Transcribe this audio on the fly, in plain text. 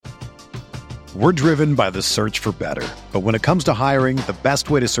We're driven by the search for better. But when it comes to hiring, the best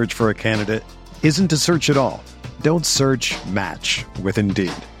way to search for a candidate isn't to search at all. Don't search, match with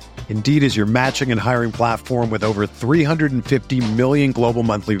Indeed. Indeed is your matching and hiring platform with over 350 million global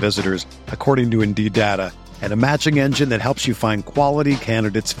monthly visitors, according to Indeed data, and a matching engine that helps you find quality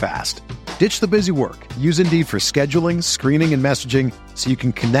candidates fast. Ditch the busy work. Use Indeed for scheduling, screening, and messaging so you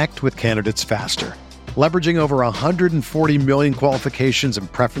can connect with candidates faster. Leveraging over 140 million qualifications and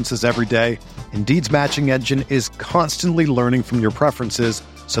preferences every day, Indeed's matching engine is constantly learning from your preferences,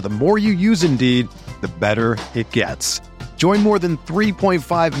 so the more you use Indeed, the better it gets. Join more than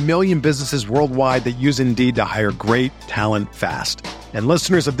 3.5 million businesses worldwide that use Indeed to hire great talent fast. And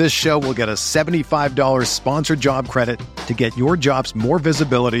listeners of this show will get a $75 sponsored job credit to get your jobs more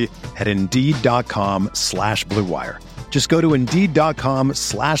visibility at Indeed.com/Blue Wire. Just go to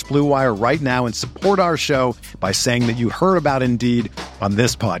Indeed.com/Blue Wire right now and support our show by saying that you heard about Indeed on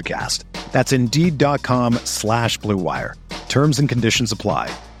this podcast. That's Indeed.com/Blue Wire. Terms and conditions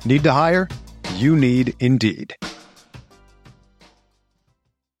apply. Need to hire? You need Indeed.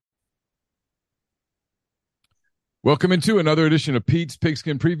 Welcome into another edition of Pete's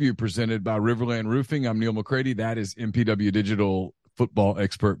Pigskin Preview presented by RiverLand Roofing. I'm Neil McCready. That is MPW Digital football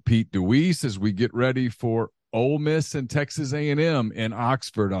expert Pete DeWeese as we get ready for Ole Miss and Texas A&M in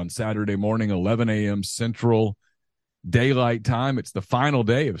Oxford on Saturday morning, 11 a.m. Central Daylight Time. It's the final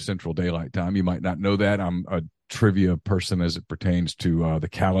day of Central Daylight Time. You might not know that. I'm a trivia person as it pertains to the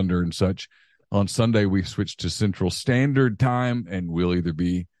calendar and such. On Sunday, we switched to Central Standard Time, and we'll either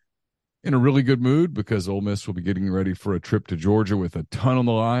be in a really good mood because Ole Miss will be getting ready for a trip to Georgia with a ton on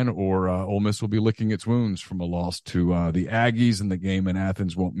the line, or Ole Miss will be licking its wounds from a loss to the Aggies, and the game in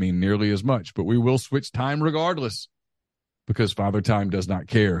Athens won't mean nearly as much. But we will switch time regardless because Father Time does not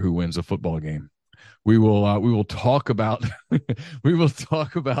care who wins a football game. We will talk about we will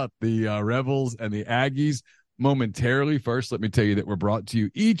talk about the Rebels and the Aggies momentarily. First, let me tell you that we're brought to you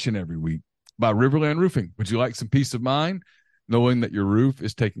each and every week by RiverLand Roofing. Would you like some peace of mind knowing that your roof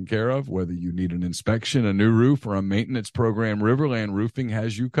is taken care of? Whether you need an inspection, a new roof, or a maintenance program, RiverLand Roofing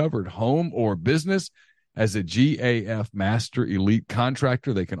has you covered. Home or business, as a GAF Master Elite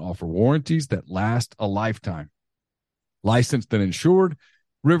contractor, they can offer warranties that last a lifetime. Licensed and insured,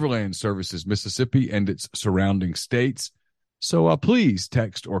 RiverLand services Mississippi and its surrounding states. So please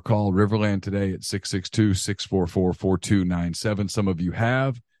text or call RiverLand today at 662-644-4297. Some of you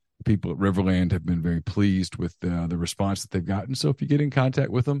have. People at RiverLand have been very pleased with the response that they've gotten. So if you get in contact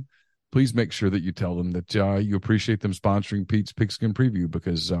with them, please make sure that you tell them that you appreciate them sponsoring Pete's Pigskin Preview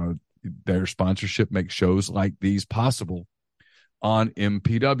because their sponsorship makes shows like these possible on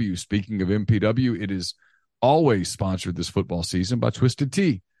MPW. Speaking of MPW, it is always sponsored this football season by Twisted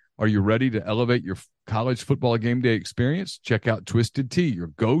Tea. Are you ready to elevate your college football game day experience? Check out Twisted Tea, your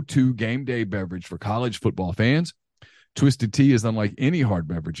go-to game day beverage for college football fans. Twisted Tea is unlike any hard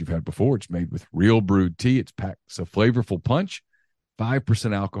beverage you've had before. It's made with real brewed tea. It packs a flavorful punch,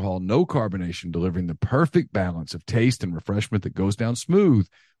 5% alcohol, no carbonation, delivering the perfect balance of taste and refreshment that goes down smooth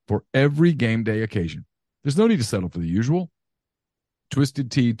for every game day occasion. There's no need to settle for the usual.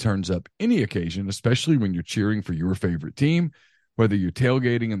 Twisted Tea turns up any occasion, especially when you're cheering for your favorite team. Whether you're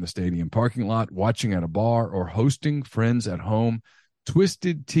tailgating in the stadium parking lot, watching at a bar, or hosting friends at home,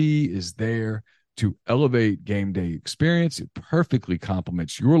 Twisted Tea is there to elevate game day experience. It perfectly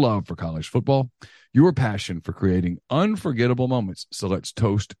complements your love for college football, your passion for creating unforgettable moments. So let's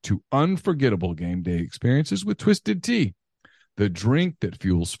toast to unforgettable game day experiences with Twisted Tea, the drink that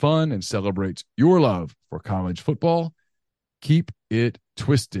fuels fun and celebrates your love for college football. Keep it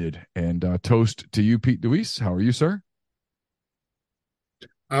twisted. And toast to you, Pete DeWeese. How are you, sir?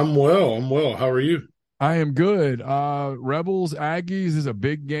 I'm well. How are you? I am good. Rebels, Aggies is a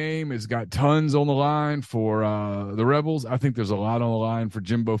big game. It's got tons on the line for the Rebels. I think there's a lot on the line for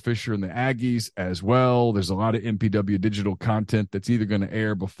Jimbo Fisher and the Aggies as well. There's a lot of MPW digital content that's either going to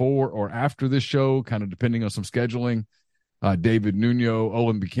air before or after this show, kind of depending on some scheduling. David Nuno,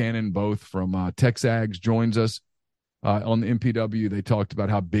 Owen Buchanan, both from Texags, joins us on the MPW. They talked about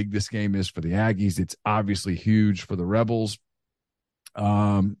how big this game is for the Aggies. It's obviously huge for the Rebels.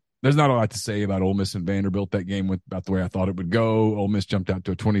 There's not a lot to say about Ole Miss and Vanderbilt. That game went about the way I thought it would go. Ole Miss jumped out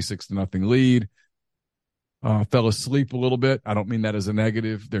to a 26-0 lead. Fell asleep a little bit. I don't mean that as a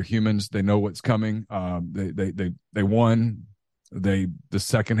negative. They're humans. They know what's coming. They won. The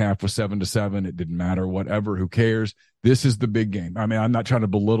second half was 7-7. It didn't matter. Whatever. Who cares? This is the big game. I mean, I'm not trying to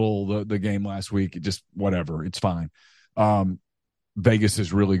belittle the game last week. It just whatever. It's fine. Vegas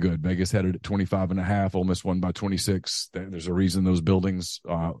is really good. Vegas had it at 25.5. Ole Miss won by 26. There's a reason those buildings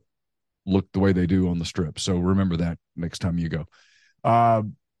look the way they do on the Strip. So remember that next time you go.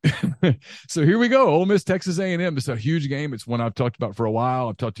 So here we go. Ole Miss, Texas A&M. It's a huge game. It's one I've talked about for a while.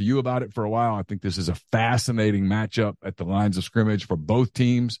 I've talked to you about it for a while. I think this is a fascinating matchup at the lines of scrimmage for both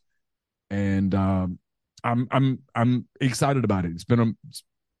teams, and I'm excited about it. It's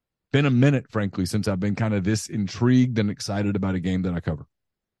been a minute, frankly, since I've been kind of this intrigued and excited about a game that I cover.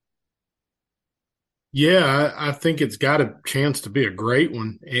 Yeah, I think it's got a chance to be a great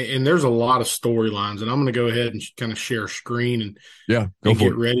one. And there's a lot of storylines. And I'm going to go ahead and kind of share screen Go and for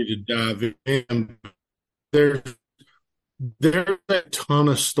get it. ready to dive in. There's, there's a ton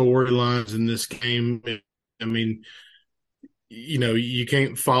of storylines in this game. I mean, you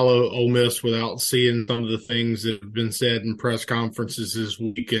can't follow Ole Miss without seeing some of the things that have been said in press conferences this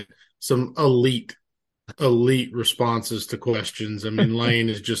week and some elite responses to questions. I mean, Lane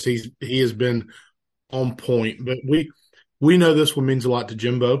is just he has been on point. But we know this one means a lot to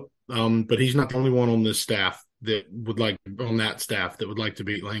Jimbo, but he's not the only one on this staff that would like on that staff that would like to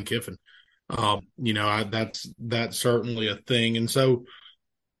beat Lane Kiffin. That's certainly a thing, and so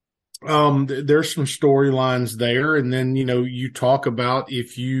there's some storylines there, and then you talk about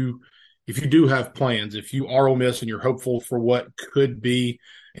if you do have plans, if you are Ole Miss and you're hopeful for what could be,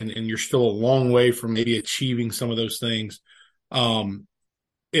 and you're still a long way from maybe achieving some of those things.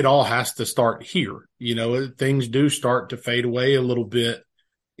 It all has to start here. Things do start to fade away a little bit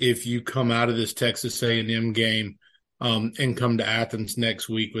if you come out of this Texas A&M game and come to Athens next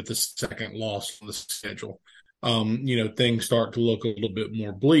week with the second loss on the schedule. Things start to look a little bit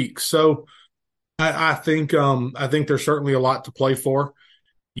more bleak. So I think there's certainly a lot to play for.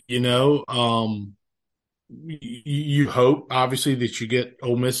 You hope obviously that you get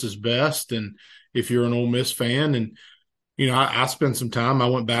Ole Miss's best, and if you're an Ole Miss fan, and I spent some time. I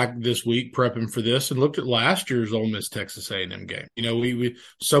went back this week prepping for this and looked at last year's Ole Miss Texas A&M game. We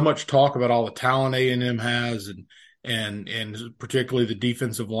so much talk about all the talent A&M has, and particularly the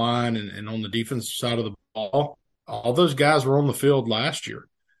defensive line, and on the defensive side of the ball, all those guys were on the field last year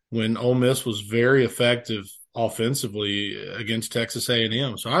when Ole Miss was very effective offensively against Texas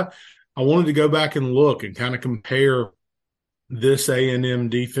A&M. So I wanted to go back and look and kind of compare this A&M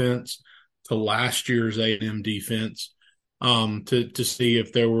defense to last year's A&M defense. To see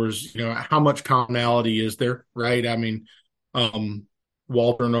if there was, how much commonality is there, right? I mean,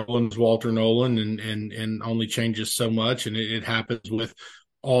 Walter Nolan's Walter Nolan and only changes so much, and it happens with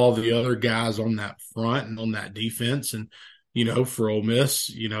all the other guys on that front and on that defense. And, for Ole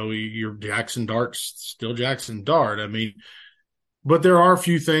Miss, your Jackson Dart's still Jackson Dart. I mean, but there are a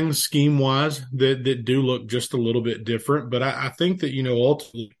few things scheme-wise that do look just a little bit different. But I think that,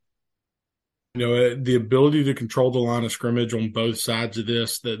 ultimately, the ability to control the line of scrimmage on both sides of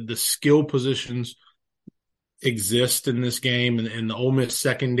this, the skill positions exist in this game, and the Ole Miss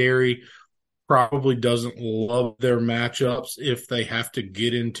secondary probably doesn't love their matchups if they have to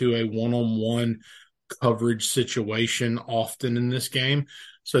get into a one-on-one coverage situation often in this game.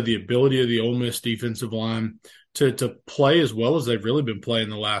 So the ability of the Ole Miss defensive line to play as well as they've really been playing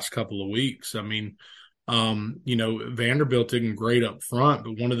the last couple of weeks. I mean, Vanderbilt didn't great up front,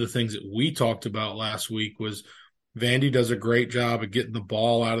 but one of the things that we talked about last week was Vandy does a great job of getting the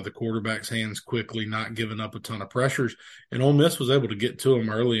ball out of the quarterback's hands quickly, not giving up a ton of pressures. And Ole Miss was able to get to them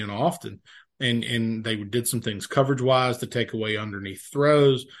early and often. And they did some things coverage-wise to take away underneath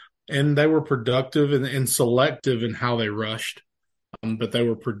throws. And they were productive and selective in how they rushed, but they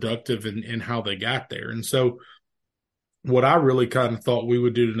were productive in how they got there. And so what I really kind of thought we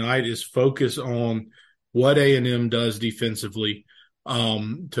would do tonight is focus on what A&M does defensively,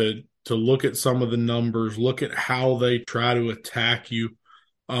 to look at some of the numbers, look at how they try to attack you,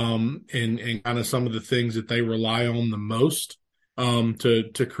 and kind of some of the things that they rely on the most,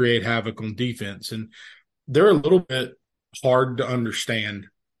 to create havoc on defense. And they're a little bit hard to understand,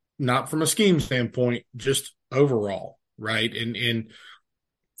 not from a scheme standpoint, just overall, right? And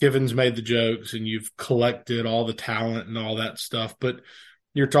Kivens made the jokes, and you've collected all the talent and all that stuff, but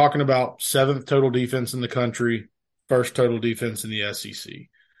you're talking about seventh total defense in the country, first total defense in the SEC.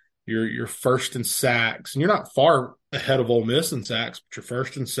 You're first in sacks, and you're not far ahead of Ole Miss in sacks, but you're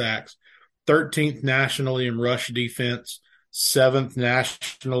first in sacks, 13th nationally in rush defense, 7th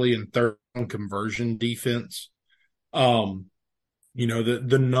nationally in third down conversion defense. The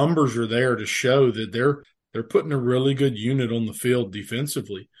numbers are there to show that they're putting a really good unit on the field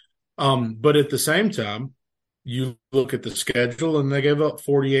defensively. But at the same time, you look at the schedule, and they gave up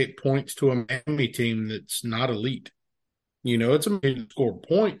 48 points to a Miami team that's not elite. It's amazing to score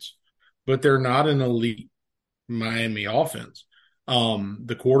points, but they're not an elite Miami offense.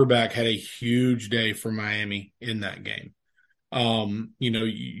 The quarterback had a huge day for Miami in that game.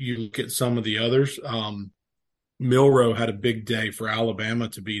 You look at some of the others. Milroe had a big day for Alabama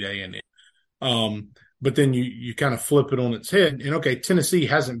to beat A&M. But then you kind of flip it on its head. And, okay, Tennessee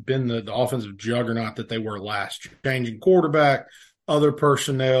hasn't been the offensive juggernaut that they were last year. Changing quarterback, other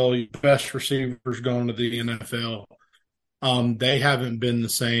personnel, best receivers going to the NFL. They haven't been the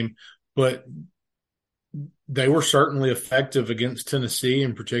same, but they were certainly effective against Tennessee,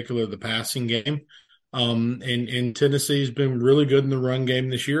 in particular the passing game. And Tennessee's been really good in the run game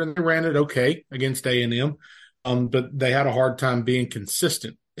this year, and they ran it okay against A&M. But they had a hard time being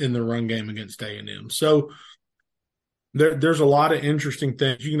consistent in the run game against A&M. So there's a lot of interesting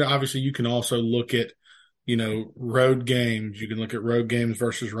things. You can also look at, road games. You can look at road games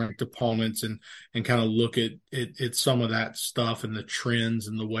versus ranked opponents and kind of look at some of that stuff and the trends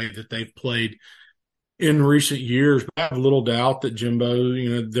and the way that they've played in recent years. I have little doubt that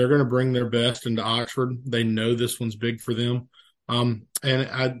Jimbo, they're going to bring their best into Oxford. They know this one's big for them. And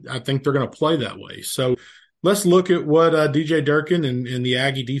I think they're going to play that way. So let's look at what DJ Durkin and the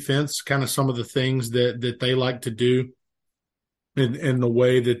Aggie defense, kind of some of the things that they like to do and the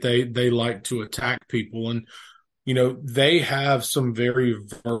way that they like to attack people. And, they have some very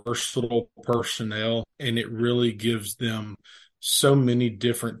versatile personnel, and it really gives them so many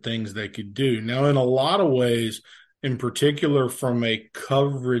different things they could do. Now, in a lot of ways, in particular from a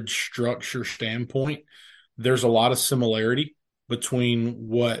coverage structure standpoint, there's a lot of similarity between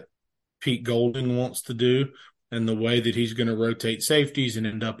what Pete Golding wants to do and the way that he's going to rotate safeties and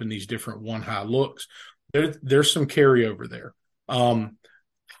end up in these different one-high looks. There's some carryover there.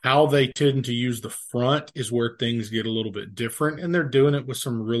 How they tend to use the front is where things get a little bit different, and they're doing it with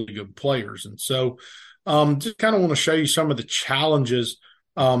some really good players. And so just kind of want to show you some of the challenges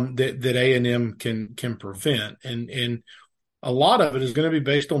that A&M can prevent. And a lot of it is going to be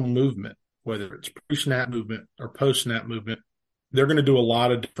based on movement, whether it's pre-snap movement or post-snap movement. They're going to do a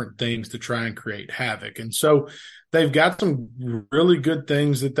lot of different things to try and create havoc. And so they've got some really good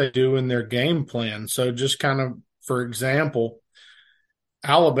things that they do in their game plan. So just kind of, for example,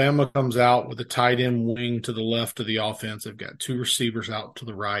 Alabama comes out with a tight end wing to the left of the offense. They've got two receivers out to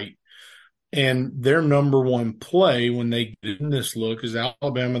the right. And their number one play when they get in this look is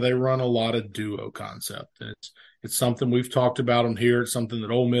Alabama. They run a lot of duo concept. And it's something we've talked about on here. It's something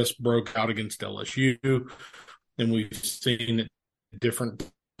that Ole Miss broke out against LSU. And we've seen it different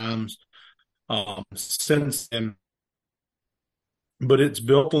times since then. But it's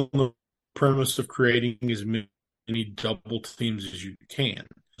built on the premise of creating as many double teams as you can.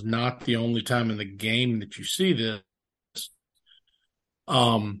 It's not the only time in the game that you see this.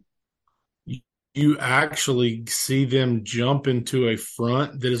 You actually see them jump into a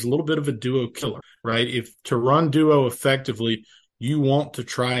front that is a little bit of a duo killer, right? If to run duo effectively, you want to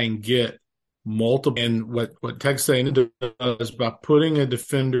try and get multiple. And what Texas A&M does by putting a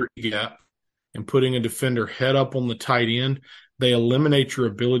defender gap and putting a defender head up on the tight end, they eliminate your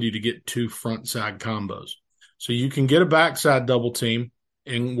ability to get two front side combos. So you can get a backside double team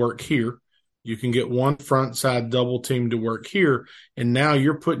and work here. You can get one front side double team to work here. And now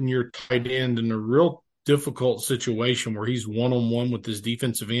you're putting your tight end in a real difficult situation where he's one-on-one with this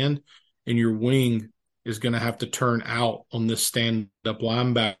defensive end, and your wing is going to have to turn out on this stand-up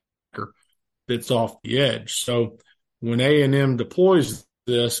linebacker that's off the edge. So when A&M deploys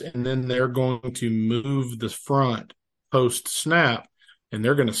this, and then they're going to move the front post-snap, and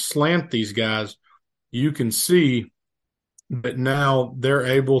they're going to slant these guys, you can see that now they're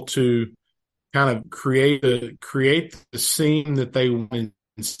able to kind of create the seam that they want in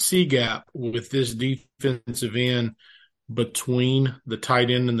C gap with this defensive end between the tight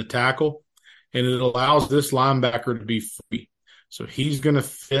end and the tackle, and it allows this linebacker to be free. So he's going to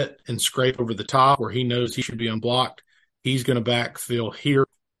fit and scrape over the top where he knows he should be unblocked. He's going to backfill here,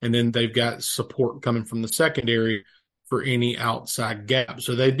 and then they've got support coming from the secondary for any outside gap.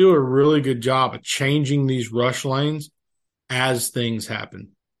 So they do a really good job of changing these rush lanes as things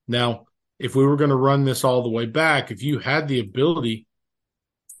happen. Now, if we were going to run this all the way back, if you had the ability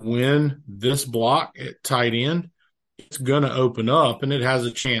to win this block at tight end, it's going to open up and it has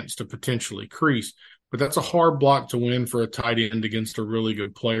a chance to potentially crease. But that's a hard block to win for a tight end against a really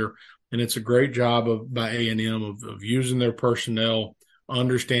good player. And it's a great job by A&M of using their personnel,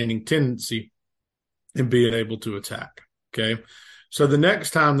 understanding tendency, and being able to attack. Okay. So the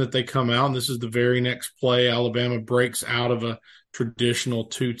next time that they come out, and this is the very next play, Alabama breaks out of a traditional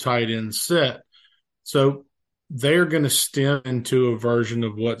two tight end set. So they're going to stem into a version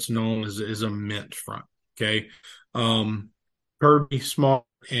of what's known as a mint front. Okay. Kirby Smart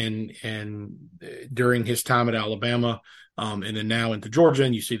and during his time at Alabama, and then now into Georgia,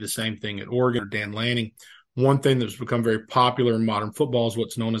 and you see the same thing at Oregon or Dan Lanning. One thing that's become very popular in modern football is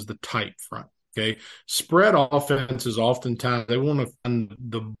what's known as the tight front. Okay. Spread offenses oftentimes they want to find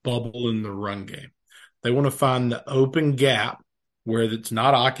the bubble in the run game. They want to find the open gap where it's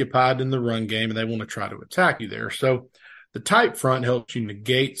not occupied in the run game, and they want to try to attack you there. So the tight front helps you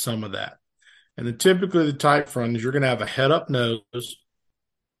negate some of that. And then typically the tight front is you're going to have a head up nose,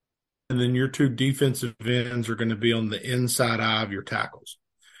 and then your two defensive ends are going to be on the inside eye of your tackles.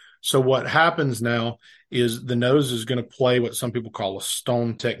 So what happens now is the nose is going to play what some people call a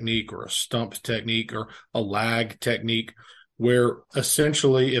stone technique or a stump technique or a lag technique, where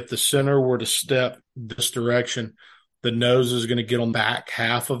essentially if the center were to step this direction, the nose is going to get on the back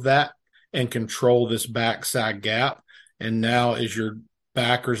half of that and control this backside gap. And now as your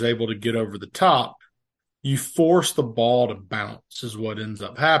backer is able to get over the top, you force the ball to bounce is what ends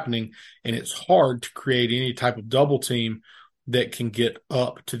up happening. And it's hard to create any type of double team that can get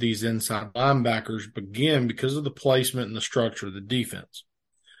up to these inside linebackers, again, because of the placement and the structure of the defense.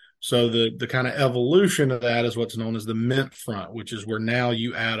 So the kind of evolution of that is what's known as the mint front, which is where now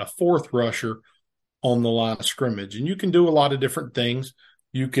you add a fourth rusher on the line of scrimmage. And you can do a lot of different things.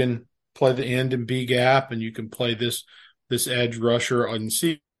 You can play the end and B gap, and you can play this edge rusher on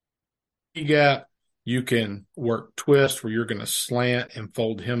C gap. You can work twist where you're going to slant and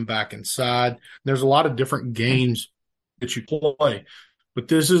fold him back inside. There's a lot of different games that you play, but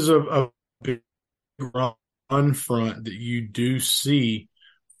this is a big run front that you do see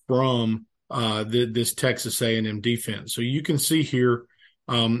from this Texas A&M defense. So you can see here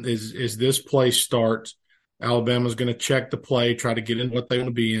as this play starts, Alabama's going to check the play, try to get in what they want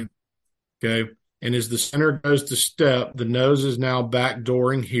to be in. Okay, and as the center goes to step, the nose is now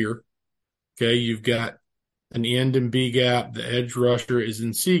backdooring here. Okay, you've got an end and B gap. The edge rusher is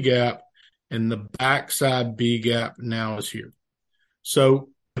in C gap, and the backside B gap now is here. So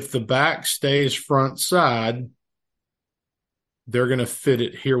if the back stays front side, they're going to fit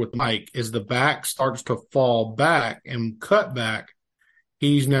it here with Mike. As the back starts to fall back and cut back,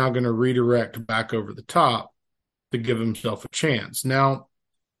 he's now going to redirect back over the top to give himself a chance. Now,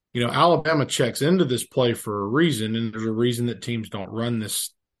 Alabama checks into this play for a reason, and there's a reason that teams don't run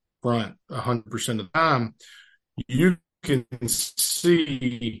this front 100% of the time. You can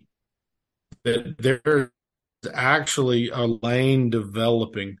see that there's actually a lane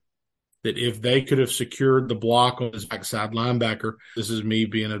developing that if they could have secured the block on his backside linebacker, this is me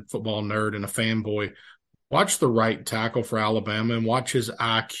being a football nerd and a fanboy, watch the right tackle for Alabama and watch his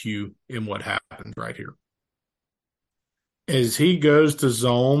IQ in what happens right here. As he goes to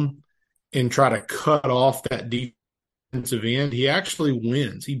zone and try to cut off that defensive end, he actually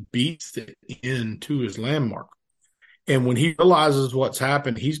wins. He beats it into his landmark. And when he realizes what's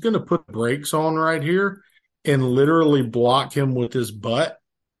happened, he's going to put brakes on right here and literally block him with his butt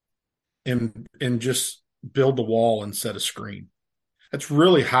and just build the wall and set a screen. That's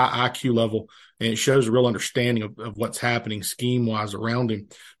really high IQ level, and it shows a real understanding of what's happening scheme-wise around him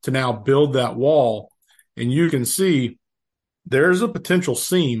to now build that wall. And you can see there's a potential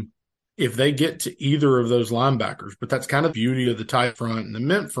seam if they get to either of those linebackers. But that's kind of the beauty of the tight front and the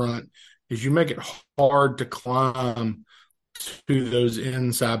mint front is you make it hard to climb to those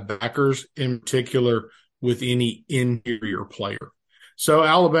inside backers, in particular with any interior player. So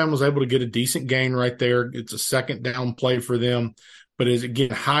Alabama was able to get a decent gain right there. It's a second down play for them, but is again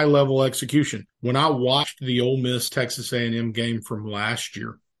high-level execution. When I watched the Ole Miss Texas A&M game from last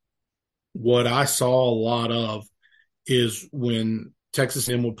year, what I saw a lot of is when Texas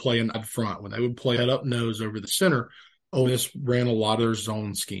A&M would play in up front, when they would play head up nose over the center, Ole Miss ran a lot of their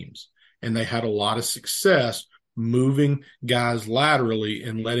zone schemes, and they had a lot of success moving guys laterally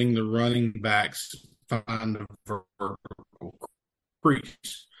and letting the running backs find a vertical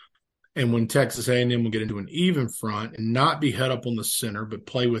crease. And when Texas A&M will get into an even front and not be head up on the center, but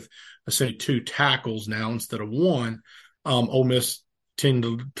play with essentially two tackles now instead of one, Ole Miss tend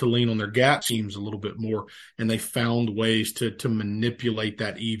to lean on their gap schemes a little bit more, and they found ways to manipulate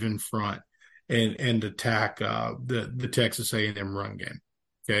that even front and attack the Texas A&M run game.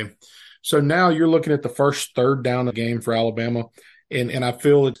 Okay, so now you're looking at the first third down of the game for Alabama, and I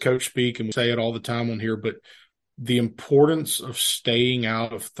feel it's coach speak, and we say it all the time on here, but the importance of staying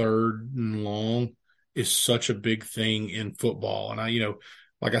out of third and long is such a big thing in football. And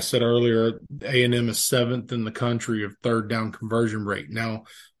like I said earlier, A&M is 7th in the country of third down conversion rate. Now,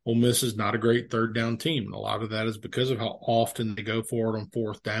 Ole Miss is not a great third down team, and a lot of that is because of how often they go for it on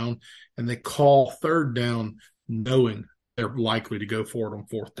fourth down, and they call third down knowing they're likely to go for it on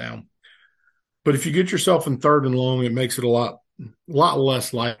fourth down. But if you get yourself in third and long, it makes it a lot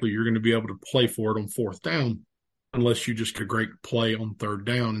less likely you're going to be able to play for it on fourth down. unless you just get a great play on third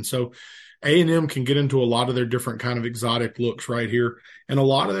down. And so A&M can get into a lot of their different kind of exotic looks right here. And a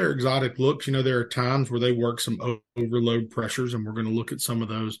lot of their exotic looks, there are times where they work some overload pressures, and we're going to look at some of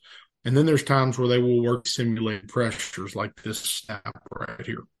those. And then there's times where they will work simulated pressures like this snap right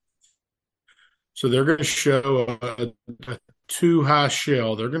here. So they're going to show a two high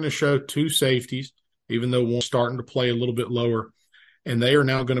shell. They're going to show two safeties, even though one's starting to play a little bit lower. And they are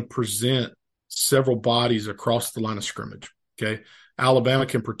now going to present several bodies across the line of scrimmage. Okay. Alabama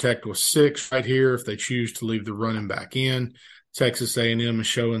can protect with 6 right here if they choose to leave the running back in. Texas A&M is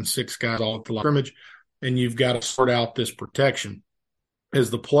showing 6 guys all at the line of scrimmage, and you've got to sort out this protection. As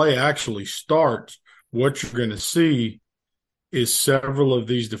the play actually starts, what you're going to see is several of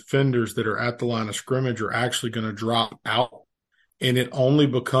these defenders that are at the line of scrimmage are actually going to drop out, and it only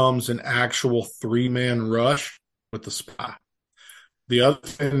becomes an actual 3-man rush with the spy. The other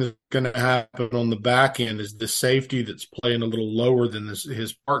thing that's going to happen on the back end is the safety that's playing a little lower than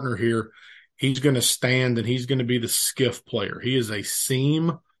his partner here. He's going to stand, and he's going to be the skiff player. He is a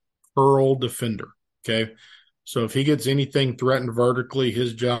seam curl defender, okay? So if he gets anything threatened vertically,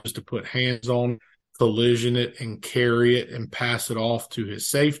 his job is to put hands on, collision it, and carry it and pass it off to his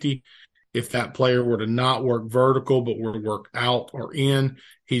safety. If that player were to not work vertical but were to work out or in,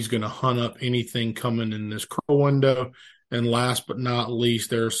 he's going to hunt up anything coming in this curl window. And last but not least,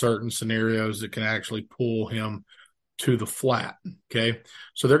 there are certain scenarios that can actually pull him to the flat, okay?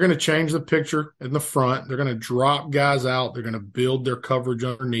 So they're going to change the picture in the front. They're going to drop guys out. They're going to build their coverage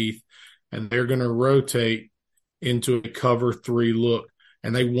underneath, and they're going to rotate into a cover 3 look.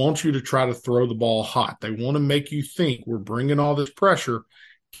 And they want you to try to throw the ball hot. They want to make you think we're bringing all this pressure,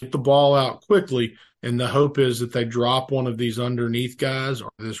 get the ball out quickly, and the hope is that they drop one of these underneath guys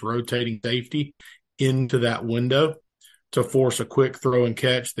or this rotating safety into that window to force a quick throw and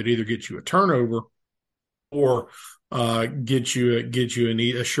catch that either gets you a turnover or get you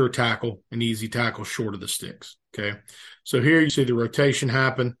a sure tackle, an easy tackle short of the sticks. Okay, so here you see the rotation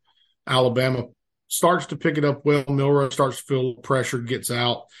happen. Alabama starts to pick it up well. Milroe starts to feel pressure, gets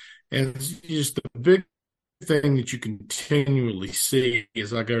out, and it's just the big thing that you continually see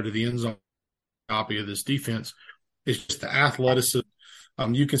as I go to the end zone copy of this defense is just the athleticism.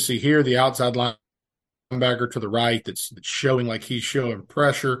 You can see here the outside linebacker to the right that's showing like he's showing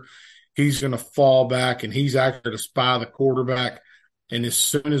pressure. He's going to fall back, and he's actually going to spy the quarterback. And as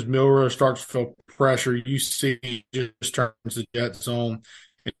soon as Milroe starts to feel pressure, you see he just turns the jet zone,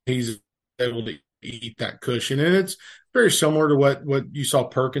 and he's able to eat that cushion. And it's very similar to what you saw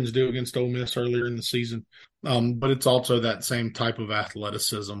Perkins do against Ole Miss earlier in the season. But it's also that same type of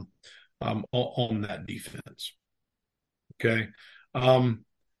athleticism on that defense. Okay. Going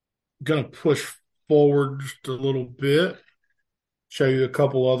to push forward just a little bit, show you a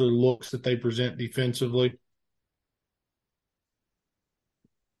couple other looks that they present defensively.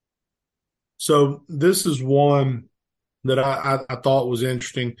 So this is one that I thought was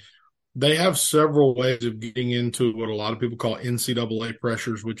interesting. They have several ways of getting into what a lot of people call NCAA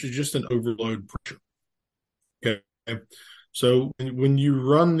pressures, which is just an overload pressure. Okay. So when you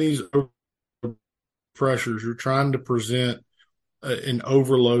run these pressures, you're trying to present an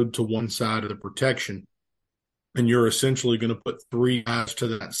overload to one side of the protection. And you're essentially going to put 3 guys to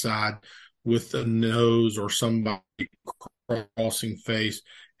that side with a nose or somebody crossing face.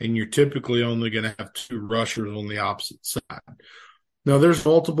 And you're typically only going to have 2 rushers on the opposite side. Now, there's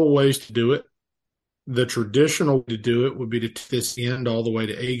multiple ways to do it. The traditional way to do it would be to take this end all the way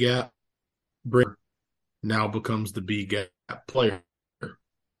to A gap. Now becomes the B gap player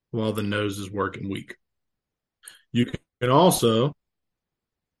while the nose is working weak. You can also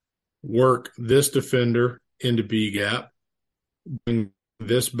work this defender into B gap, bring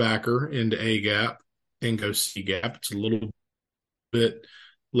this backer into A gap, and go C gap. It's a little bit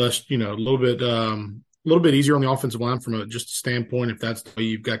less, a little bit easier on the offensive line from just a standpoint if that's the way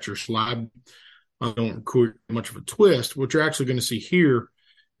you've got your slide. Don't require much of a twist. What you're actually going to see here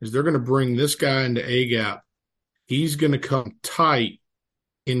is they're going to bring this guy into A gap. He's going to come tight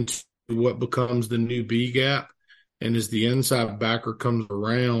into what becomes the new B gap. And as the inside backer comes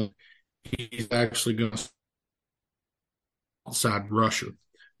around, he's actually going to outside rusher.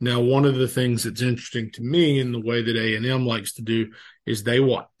 Now, one of the things that's interesting to me in the way that A&M likes to do is they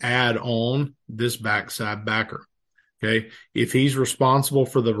will add on this backside backer. Okay. If he's responsible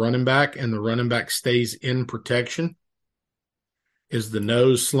for the running back and the running back stays in protection, as the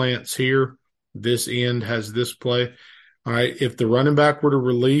nose slants here, this end has this play. All right. If the running back were to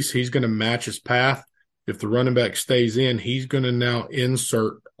release, he's going to match his path. If the running back stays in, he's going to now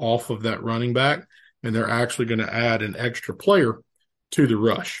insert off of that running back, and they're actually going to add an extra player to the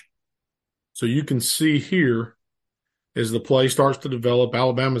rush. So you can see here as the play starts to develop,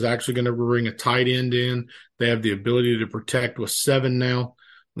 Alabama's actually going to bring a tight end in. They have the ability to protect with 7 now.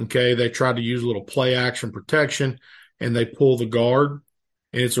 Okay, they try to use a little play action protection, and they pull the guard.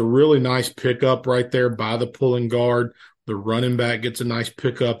 And it's a really nice pickup right there by the pulling guard. The running back gets a nice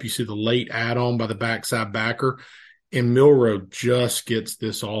pickup. You see the late add-on by the backside backer. And Milroe just gets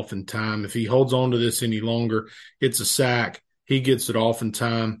this off in time. If he holds on to this any longer, it's a sack. He gets it off in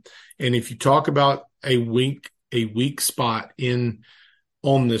time. And if you talk about a weak spot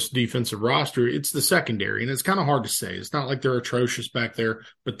on this defensive roster, it's the secondary. And it's kind of hard to say. It's not like they're atrocious back there,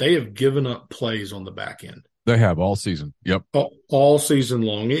 but they have given up plays on the back end. They have all season. Yep. All season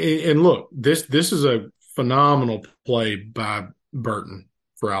long. And look, this is a phenomenal play by Burton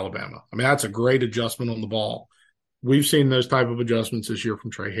for Alabama. I mean, that's a great adjustment on the ball. We've seen those type of adjustments this year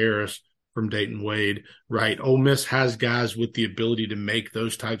from Trey Harris, from Dayton Wade, right? Ole Miss has guys with the ability to make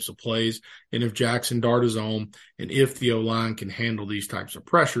those types of plays. And if Jackson Dart is on, and if the O-line can handle these types of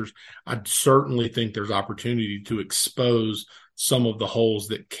pressures, I certainly think there's opportunity to expose some of the holes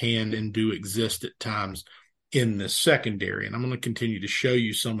that can and do exist at times in this secondary. And I'm going to continue to show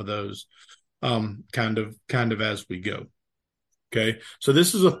you some of those kind of as we go. Okay, so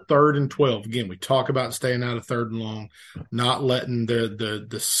this is a 3rd and 12. Again, we talk about staying out of 3rd and long, not letting the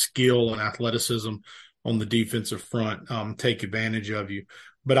skill and athleticism on the defensive front take advantage of you.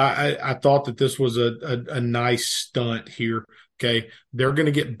 But I thought that this was a nice stunt here. Okay, they're going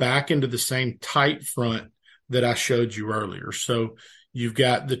to get back into the same tight front that I showed you earlier. So you've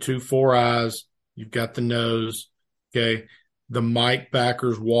got the 2 4 eyes, you've got the nose. Okay, the Mike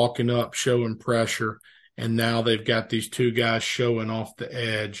backers walking up, showing pressure. And now they've got these 2 guys showing off the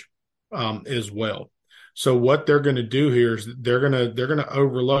edge as well. So what they're going to do here is they're going to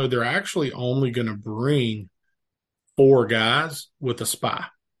overload. They're actually only going to bring 4 guys with a spy.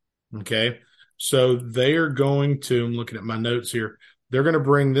 Okay, so they are going to. I'm looking at my notes here. They're going to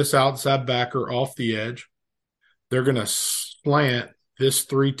bring this outside backer off the edge. They're going to slant this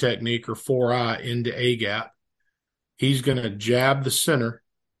 3 technique or 4-eye into A gap. He's going to jab the center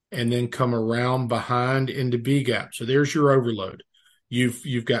and then come around behind into B gap. So there's your overload.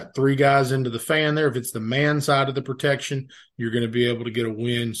 You've got 3 guys into the fan there. If it's the man side of the protection, you're going to be able to get a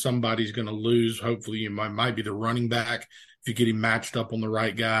win. Somebody's going to lose. Hopefully, you might be the running back if you get him matched up on the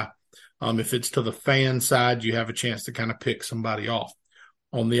right guy. If it's to the fan side, you have a chance to kind of pick somebody off.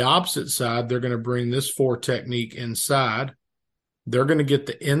 On the opposite side, they're going to bring this 4 technique inside. They're going to get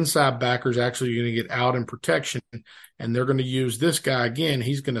the inside backers actually going to get out in protection, and they're going to use this guy again.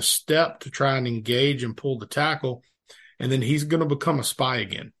 He's going to step to try and engage and pull the tackle, and then he's going to become a spy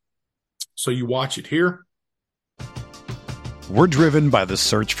again. So you watch it here. We're driven by the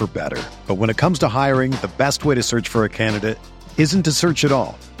search for better. But when it comes to hiring, the best way to search for a candidate isn't to search at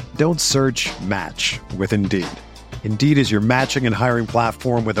all. Don't search, match with Indeed. Indeed is your matching and hiring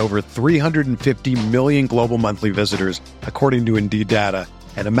platform with over 350 million global monthly visitors, according to Indeed data,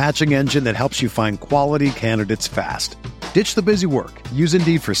 and a matching engine that helps you find quality candidates fast. Ditch the busy work. Use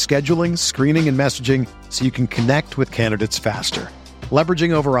Indeed for scheduling, screening, and messaging so you can connect with candidates faster. Leveraging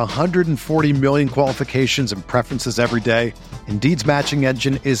over 140 million qualifications and preferences every day, Indeed's matching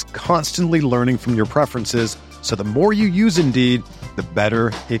engine is constantly learning from your preferences, so the more you use Indeed, the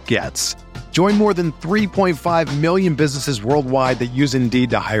better it gets. Join more than 3.5 million businesses worldwide that use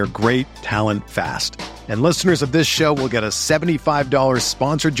Indeed to hire great talent fast. And listeners of this show will get a $75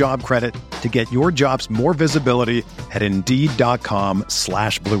 sponsored job credit to get your jobs more visibility at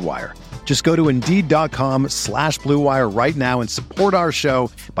Indeed.com/Blue Wire. Just go to Indeed.com/Blue Wire right now and support our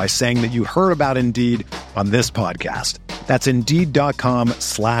show by saying that you heard about Indeed on this podcast. That's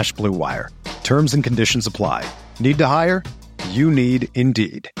Indeed.com/Blue Wire. Terms and conditions apply. Need to hire? You need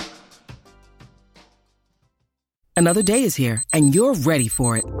Indeed. Another day is here, and you're ready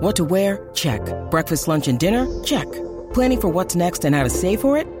for it. What to wear? Check. Breakfast, lunch, and dinner? Check. Planning for what's next and how to save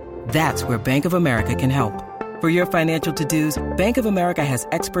for it? That's where Bank of America can help. For your financial to-dos, Bank of America has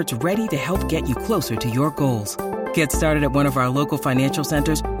experts ready to help get you closer to your goals. Get started at one of our local financial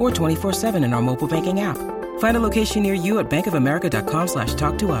centers or 24/7 in our mobile banking app. Find a location near you at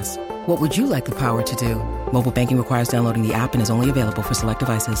bankofamerica.com/talktous. What would you like the power to do? Mobile banking requires downloading the app and is only available for select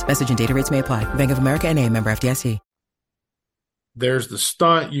devices. Message and data rates may apply. Bank of America NA, member FDIC. There's the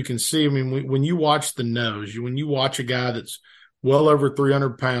stunt. You can see, I mean, when you watch the nose, when you watch a guy that's well over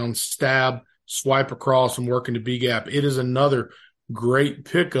 300 pounds stab, swipe across and work into B gap, it is another great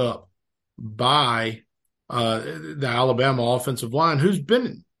pickup by the Alabama offensive line, who's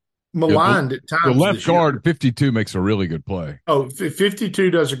been maligned at times. The left guard, 52, makes a really good play.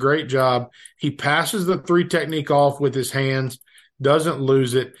 52 does a great job. He passes the 3 technique off with his hands. doesn't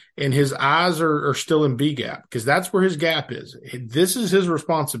lose it, and his eyes are still in B gap because that's where his gap is. This is his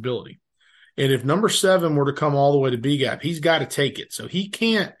responsibility. And if number 7 were to come all the way to B gap, he's got to take it. So he's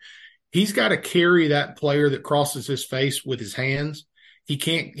got to carry that player that crosses his face with his hands. He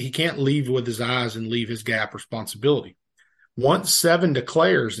can't leave with his eyes and leave his gap responsibility. Once 7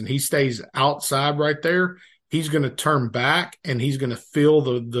 declares and he stays outside right there, he's going to turn back and he's going to feel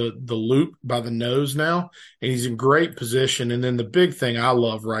the loop by the nose now, and he's in great position. And then the big thing I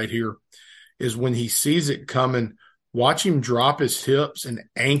love right here is when he sees it coming, watch him drop his hips and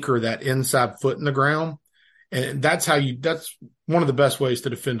anchor that inside foot in the ground. And that's one of the best ways to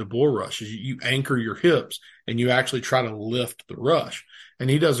defend a bull rush is you anchor your hips and you actually try to lift the rush. And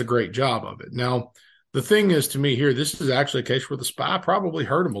he does a great job of it. Now, the thing is, to me here, this is actually a case where the spy probably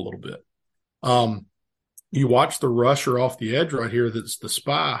hurt him a little bit. You watch the rusher off the edge right here. That's the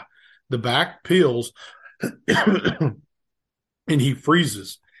spy. The back peels and he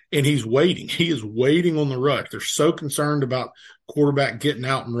freezes and he's waiting. He is waiting on the rush. They're so concerned about quarterback getting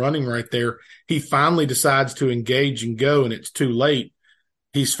out and running right there. He finally decides to engage and go, and it's too late.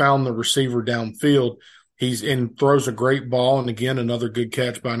 He's found the receiver downfield. He's in, throws a great ball, and again, another good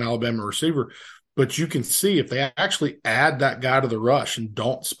catch by an Alabama receiver. But you can see if they actually add that guy to the rush and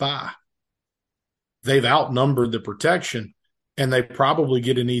don't spy, they've outnumbered the protection, and they probably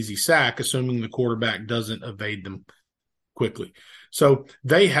get an easy sack, assuming the quarterback doesn't evade them quickly. So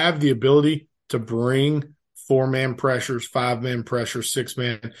they have the ability to bring 4-man pressures, 5-man pressures,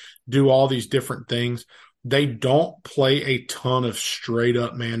 6-man, do all these different things. They don't play a ton of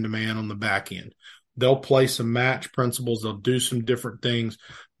straight-up man-to-man on the back end. They'll play some match principles. They'll do some different things,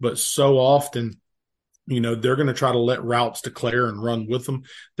 but so often – they're going to try to let routes declare and run with them.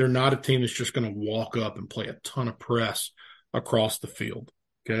 They're not a team that's just going to walk up and play a ton of press across the field.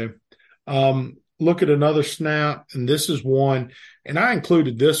 Okay. Look at another snap, and this is one, and I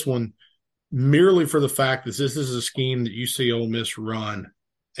included this one merely for the fact that this is a scheme that you see Ole Miss run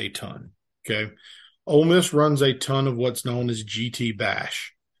a ton. Okay. Ole Miss runs a ton of what's known as GT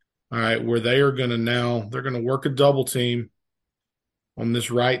bash. All right. Where they're going to work a double team on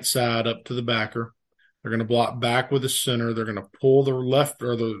this right side up to the backer. They're going to block back with the center. They're going to pull the left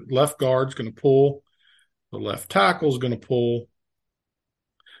guard's going to pull. The left tackle's going to pull.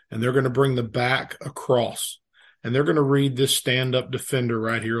 And they're going to bring the back across. And they're going to read this stand-up defender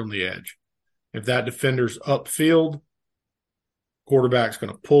right here on the edge. If that defender's upfield, quarterback's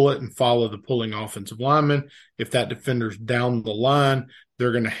going to pull it and follow the pulling offensive lineman. If that defender's down the line,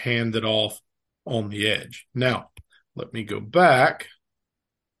 they're going to hand it off on the edge. Now, let me go back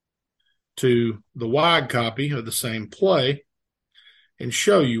to the wide copy of the same play and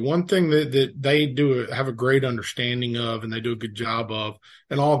show you one thing that they do have a great understanding of, and they do a good job of,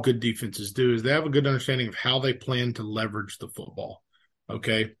 and all good defenses do, is they have a good understanding of how they plan to leverage the football.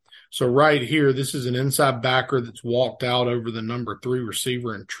 Okay. So right here, this is an inside backer that's walked out over the number 3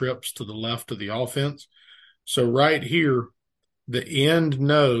 receiver and trips to the left of the offense. So right here, the end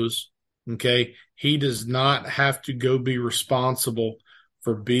knows, okay, he does not have to go be responsible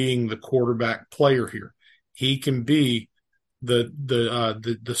for being the quarterback player here. He can be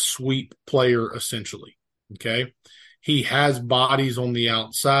the sweep player essentially. Okay. He has bodies on the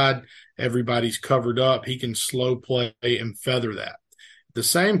outside. Everybody's covered up. He can slow play and feather that. At the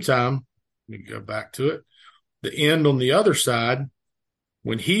same time, let me go back to it. The end on the other side,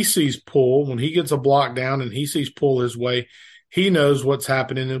 when he sees pull, when he gets a block down and he sees pull his way, he knows what's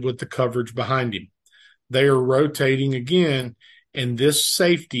happening with the coverage behind him. They are rotating again. And this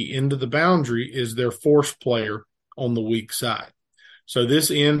safety into the boundary is their force player on the weak side. So this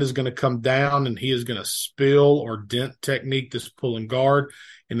end is going to come down and he is going to spill or dent technique this pulling guard,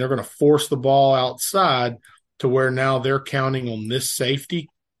 and they're going to force the ball outside to where now they're counting on this safety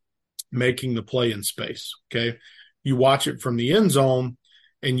making the play in space. Okay. You watch it from the end zone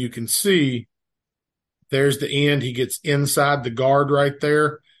and you can see there's the end. He gets inside the guard right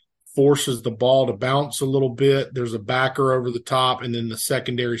there, forces the ball to bounce a little bit. There's a backer over the top and then the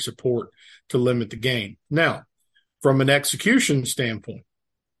secondary support to limit the gain. Now, from an execution standpoint,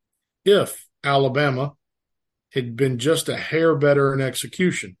 if Alabama had been just a hair better in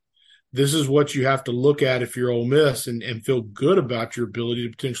execution, this is what you have to look at if you're Ole Miss and feel good about your ability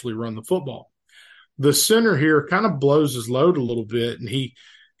to potentially run the football. The center here kind of blows his load a little bit, and he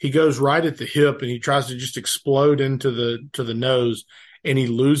goes right at the hip and he tries to just explode into the nose. And he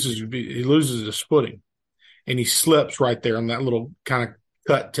loses his footing, and he slips right there on that little kind of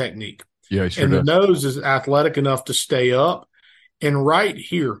cut technique. Yeah, sure. And the nose is athletic enough to stay up. And right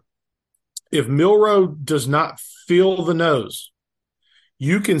here, if Milroe does not feel the nose,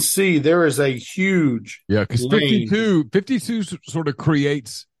 you can see there is a huge because lane. 52 sort of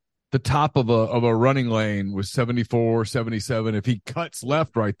creates the top of a running lane with 74, 77. If he cuts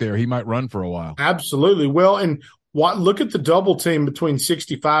left right there, he might run for a while. Absolutely. Well, and look at the double team between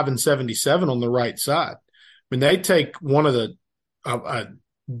 65 and 77 on the right side. I mean, they take one of the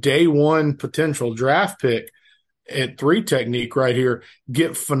day one potential draft pick at 3 technique right here,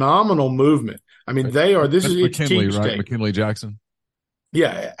 get phenomenal movement. I mean, this is McKinley, teach right? tape. McKinley Jackson.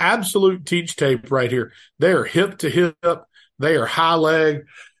 Yeah, absolute teach tape right here. They are hip to hip. They are high leg.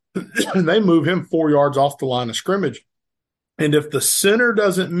 They move him 4 yards off the line of scrimmage. And if the center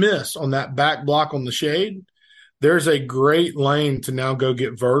doesn't miss on that back block on the shade, there's a great lane to now go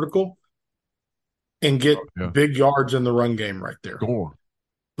get vertical and get big yards in the run game right there. Sure.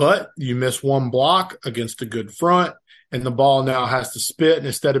 But you miss one block against a good front, and the ball now has to spit. And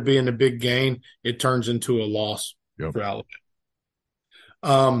instead of being a big gain, it turns into a loss for Alabama.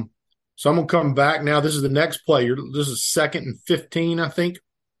 So I'm going to come back now. This is the next play. This is 2nd and 15, I think.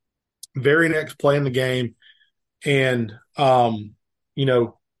 Very next play in the game. And,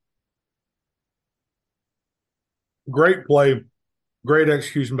 great play, great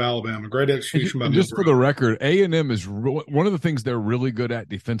execution by Alabama, great execution by Just for the record, A&M is one of the things they're really good at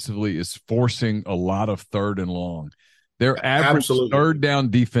defensively is forcing a lot of 3rd and long. Their average third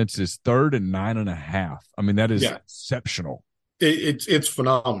down defense is 3rd and 9.5. I mean, that is exceptional. It's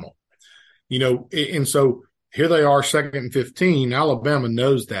phenomenal. And so here they are, 2nd and 15. Alabama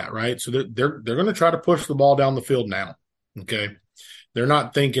knows that, right? So they're going to try to push the ball down the field now. Okay, they're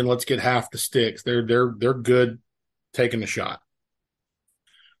not thinking let's get half the sticks. They're good taking a shot.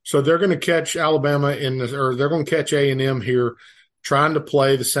 So they're going to catch Alabama they're going to catch A&M here, trying to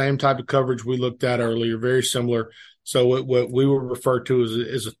play the same type of coverage we looked at earlier, very similar. So what we would refer to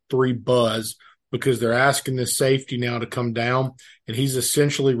as a 3 buzz, because they're asking this safety now to come down, and he's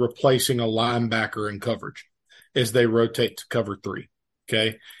essentially replacing a linebacker in coverage as they rotate to cover 3.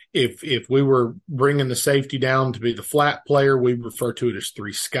 Okay. If we were bringing the safety down to be the flat player, we refer to it as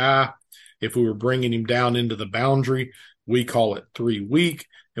 3 sky. If we were bringing him down into the boundary, we call it 3 weak.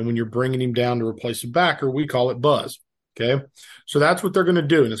 And when you're bringing him down to replace a backer, we call it buzz. Okay. So that's what they're going to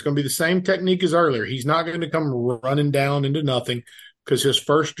do. And it's going to be the same technique as earlier. He's not going to come running down into nothing, because his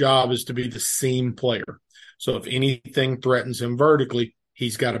first job is to be the seam player. So if anything threatens him vertically,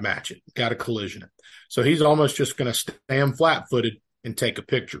 he's got to match it, got to collision it. So he's almost just going to stand flat-footed and take a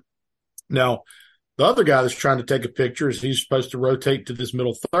picture. Now, the other guy that's trying to take a picture is he's supposed to rotate to this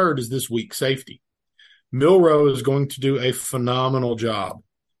middle third is this weak safety. Milroe is going to do a phenomenal job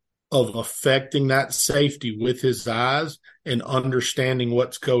of affecting that safety with his eyes and understanding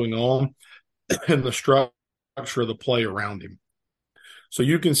what's going on and the structure of the play around him. So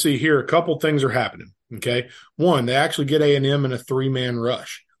you can see here a couple things are happening, okay? One, they actually get A&M in a 3-man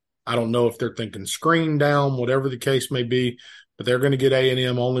rush. I don't know if they're thinking screen down, whatever the case may be, but they're going to get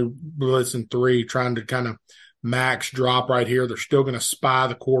A&M only blitzing 3, trying to kind of max drop right here. They're still going to spy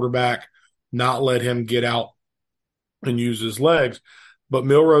the quarterback, not let him get out and use his legs. But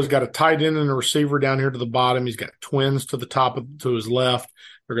Milroe's got a tight end and a receiver down here to the bottom. He's got twins to the top to his left.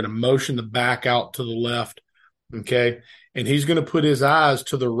 They're going to motion the back out to the left, okay? And he's going to put his eyes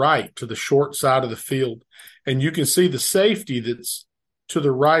to the right, to the short side of the field. And you can see the safety that's to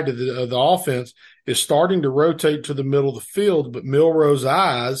the right of the offense is starting to rotate to the middle of the field, but Milroe's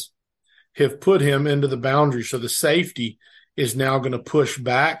eyes have put him into the boundary. So the safety is now going to push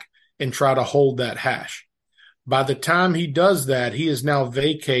back and try to hold that hash. By the time he does that, he has now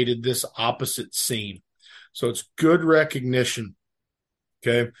vacated this opposite seam. So it's good recognition,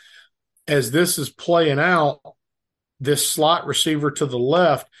 okay? As this is playing out, this slot receiver to the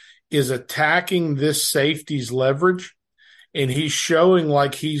left is attacking this safety's leverage, and he's showing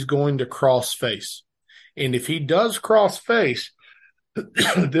like he's going to cross face. And if he does cross face,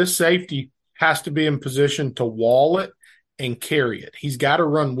 this safety has to be in position to wall it and carry it. He's got to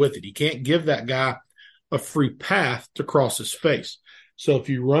run with it. He can't give that guy a free path to cross his face. So if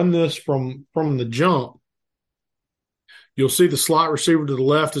you run this from the jump, you'll see the slot receiver to the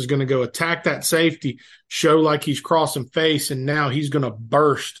left is going to go attack that safety, show like he's crossing face, and now he's going to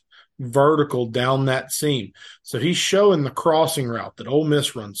burst vertical down that seam. So he's showing the crossing route that Ole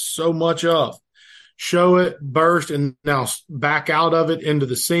Miss runs so much of. Show it, burst, and now back out of it into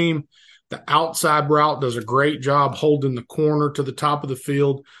the seam. The outside route does a great job holding the corner to the top of the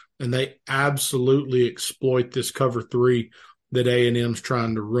field, and they absolutely exploit this cover 3 that A&M's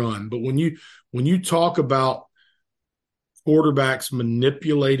trying to run. But when you talk about quarterbacks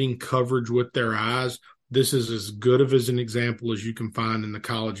manipulating coverage with their eyes, this is as good of as an example as you can find in the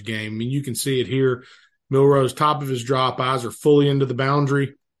college game. I mean, you can see it here. Milroe's top of his drop, eyes are fully into the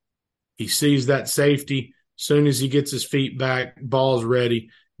boundary. He sees that safety. Soon as he gets his feet back, ball's ready.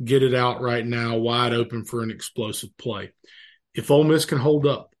 Get it out right now, wide open for an explosive play. If Ole Miss can hold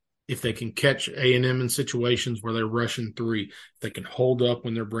up, if they can catch A&M in situations where they're rushing 3, if they can hold up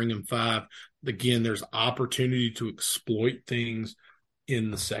when they're bringing 5, again, there's opportunity to exploit things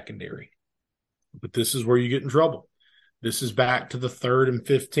in the secondary. But this is where you get in trouble. This is back to the 3rd and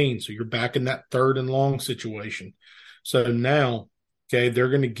 15, so you're back in that 3rd and long situation. So now, okay, they're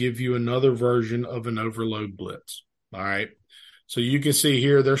going to give you another version of an overload blitz, all right? So you can see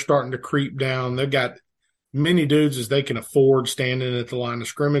here they're starting to creep down. They've got many dudes as they can afford standing at the line of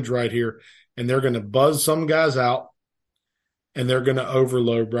scrimmage right here, and they're going to buzz some guys out, and they're going to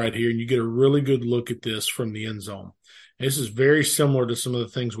overload right here, and you get a really good look at this from the end zone. This is very similar to some of the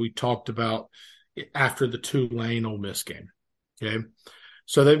things we talked about after the Tulane Ole Miss game, okay?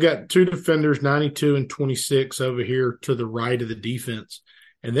 So they've got 2 defenders, 92 and 26 over here to the right of the defense,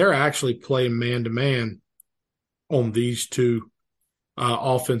 and they're actually playing man-to-man on these 2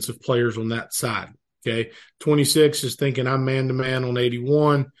 offensive players on that side, okay? 26 is thinking I'm man-to-man on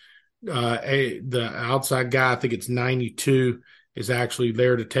 81. The outside guy, I think it's 92, is actually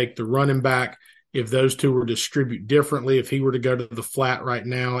there to take the running back. If those 2 were distribute differently, if he were to go to the flat right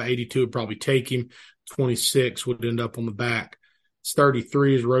now, 82 would probably take him. 26 would end up on the back.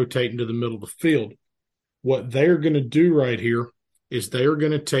 33 is rotating to the middle of the field. What they're going to do right here is they're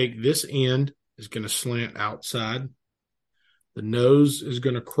going to take this end, is going to slant outside. The nose is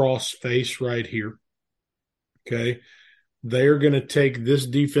going to cross face right here. Okay. They're going to take this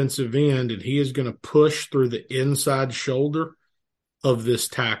defensive end, and he is going to push through the inside shoulder of this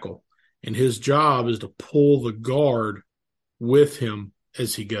tackle. And his job is to pull the guard with him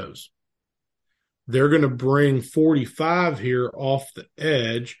as he goes. They're going to bring 45 here off the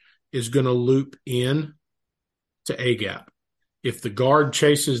edge, is going to loop in to A-gap. If the guard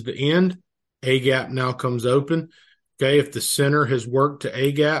chases the end, A-gap now comes open. Okay, if the center has worked to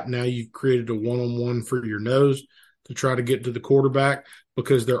A-gap, now you've created a one-on-one for your nose to try to get to the quarterback,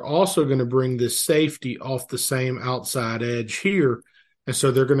 because they're also going to bring this safety off the same outside edge here. And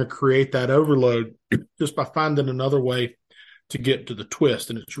so they're going to create that overload just by finding another way to get to the twist.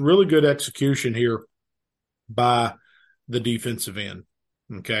 And it's really good execution here by the defensive end,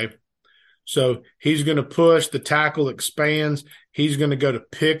 okay? So he's going to push, the tackle expands, he's going to go to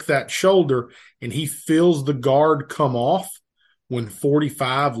pick that shoulder, and he feels the guard come off when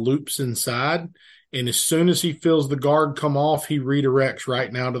 45 loops inside. And as soon as he feels the guard come off, he redirects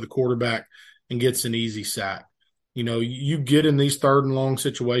right now to the quarterback and gets an easy sack. You know, you get in these 3rd and long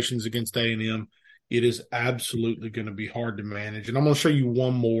situations against A&M, it is absolutely going to be hard to manage. And I'm going to show you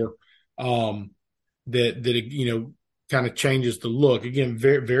one more that you know, kind of changes the look. Again,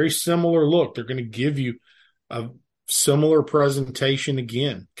 very, very similar look. They're going to give you a similar presentation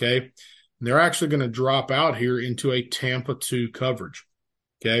again, okay? And they're actually going to drop out here into a Tampa 2 coverage,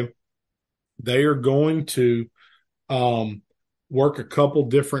 okay? They are going to work a couple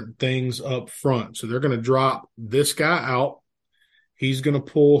different things up front. So they're going to drop this guy out. He's going to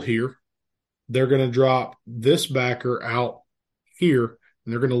pull here. They're going to drop this backer out here,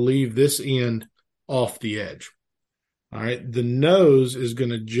 and they're going to leave this end off the edge. All right. The nose is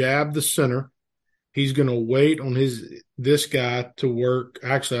going to jab the center. He's going to wait on this guy to work.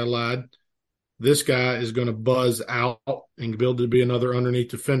 Actually, I lied. This guy is going to buzz out and be able to be another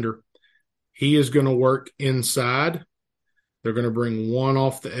underneath defender. He is going to work inside. They're going to bring one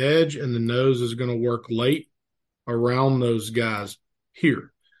off the edge, and the nose is going to work late around those guys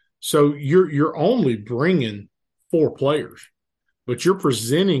here. So you're only bringing 4 players, but you're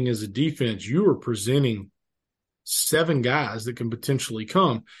presenting as a defense, you are presenting 7 guys that can potentially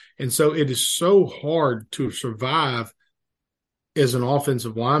come. And so it is so hard to survive as an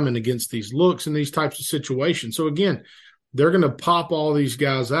offensive lineman against these looks and these types of situations. So again, they're going to pop all these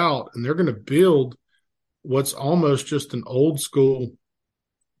guys out, and they're going to build what's almost just an old school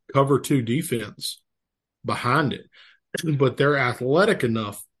cover 2 defense behind it. But they're athletic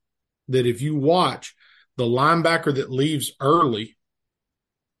enough that if you watch the linebacker that leaves early,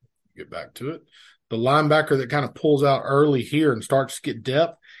 get back to it, the linebacker that kind of pulls out early here and starts to get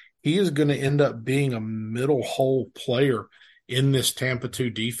depth, he is going to end up being a middle hole player in this Tampa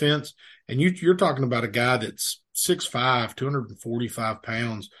 2 defense. And you're talking about a guy that's 6'5", 245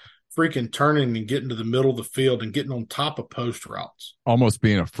 pounds, freaking turning and getting to the middle of the field and getting on top of post routes. Almost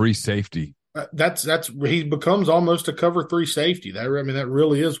being a free safety. That's he becomes almost a cover 3 safety. That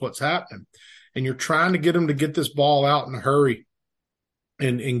really is what's happening. And you're trying to get him to get this ball out in a hurry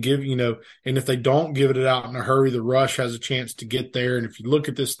and give, and if they don't give it out in a hurry, the rush has a chance to get there. And if you look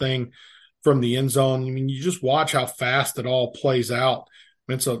at this thing from the end zone. I mean, you just watch how fast it all plays out.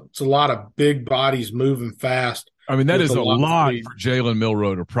 I mean, it's a lot of big bodies moving fast. I mean, that is a lot speed. for Jalen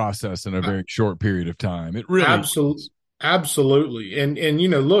Milroe to process in a very short period of time. It really absolutely, absolutely. And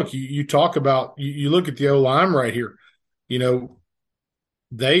look, you talk about you look at the O-line right here.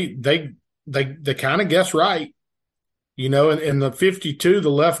 They kind of guess right. In the 52, the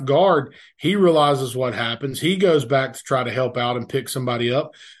left guard, he realizes what happens. He goes back to try to help out and pick somebody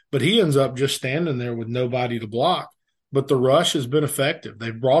up, but he ends up just standing there with nobody to block. But the rush has been effective.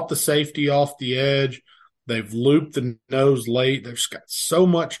 They've brought the safety off the edge. They've looped the nose late. They've got so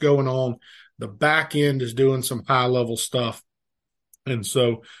much going on. The back end is doing some high-level stuff. And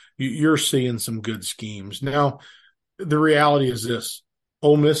so you're seeing some good schemes. Now, the reality is this.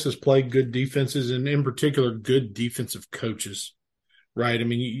 Ole Miss has played good defenses, and in particular, good defensive coaches, right? I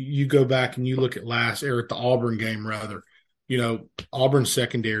mean, you go back and you look at the Auburn game, rather. Auburn's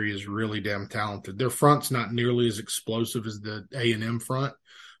secondary is really damn talented. Their front's not nearly as explosive as the A&M front,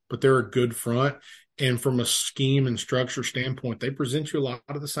 but they're a good front. And from a scheme and structure standpoint, they present you a lot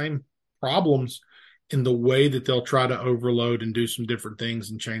of the same problems in the way that they'll try to overload and do some different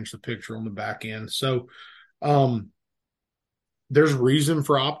things and change the picture on the back end. So, there's reason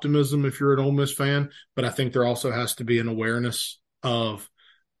for optimism if you're an Ole Miss fan, but I think there also has to be an awareness of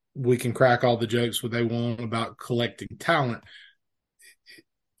we can crack all the jokes what they want about collecting talent.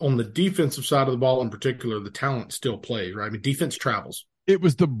 On the defensive side of the ball in particular, the talent still plays, right? I mean, defense travels. It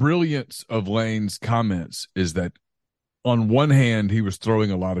was the brilliance of Lane's comments is that on one hand, he was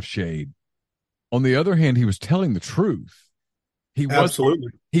throwing a lot of shade. On the other hand, he was telling the truth.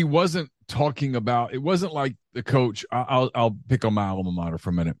 Absolutely. He wasn't talking about, it wasn't like the coach, I'll pick on my alma mater for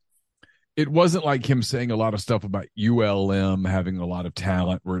a minute. It wasn't like him saying a lot of stuff about ULM having a lot of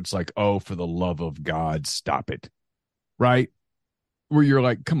talent where it's like, oh, for the love of God, stop it. Right? Where you're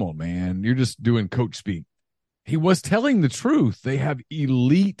like, come on, man, you're just doing coach speak. He was telling the truth. They have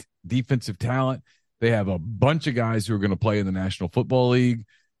elite defensive talent. They have a bunch of guys who are going to play in the National Football League.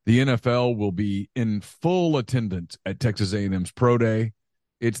 The NFL will be in full attendance at Texas A&M's Pro Day.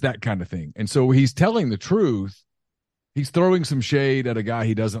 It's that kind of thing. And so he's telling the truth. He's throwing some shade at a guy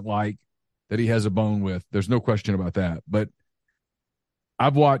he doesn't like, that he has a bone with. There's no question about that. But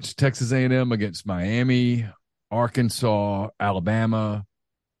I've watched Texas A&M against Miami, Arkansas, Alabama,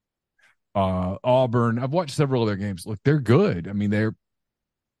 Auburn. I've watched several of their games. Look, they're good. I mean,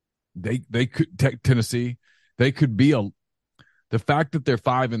 they could Tennessee. They could be the fact that they're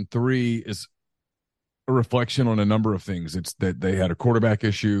 5-3 is a reflection on a number of things. It's that they had a quarterback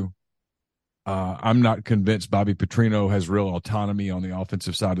issue. I'm not convinced Bobby Petrino has real autonomy on the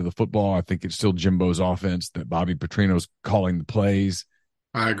offensive side of the football. I think it's still Jimbo's offense, that Bobby Petrino's calling the plays.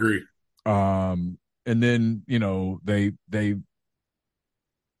 I agree. And then, they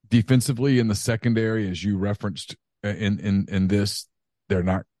defensively in the secondary, as you referenced in this, they're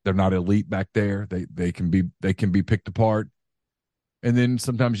not elite back there. They can be picked apart. And then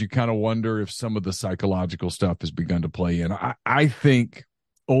sometimes you kind of wonder if some of the psychological stuff has begun to play in. I think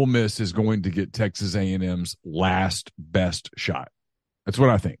Ole Miss is going to get Texas A&M's last best shot. That's what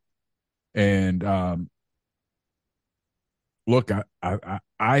I think. And look,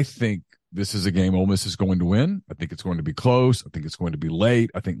 I think this is a game Ole Miss is going to win. I think it's going to be close. I think it's going to be late.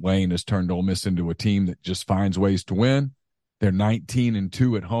 I think Lane has turned Ole Miss into a team that just finds ways to win. They're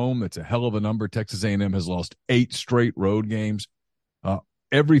 19-2 at home. That's a hell of a number. Texas A&M has lost 8 straight road games.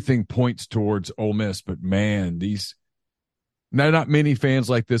 Everything points towards Ole Miss, but man, not many fans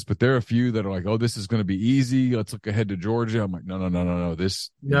like this, but there are a few that are like, oh, this is going to be easy. Let's look ahead to Georgia. I'm like, no.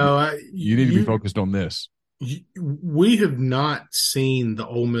 You need to be focused on this. We have not seen the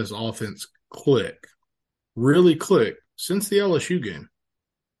Ole Miss offense really click since the LSU game.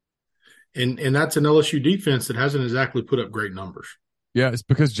 And that's an LSU defense that hasn't exactly put up great numbers. Yeah, it's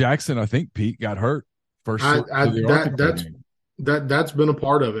because Jackson, I think, Pete, got hurt first. That's been a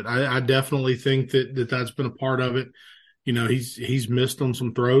part of it. I definitely think that's been a part of it. He's missed on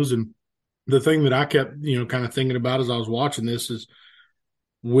some throws. And the thing that I kept, kind of thinking about as I was watching this is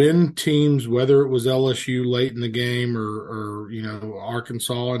when teams, whether it was LSU late in the game or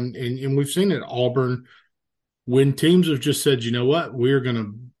Arkansas, and we've seen it, Auburn, when teams have just said, you know what, we're going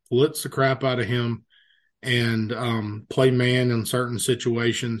to blitz the crap out of him and play man in certain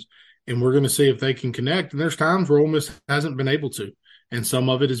situations, and we're going to see if they can connect. And there's times where Ole Miss hasn't been able to. And some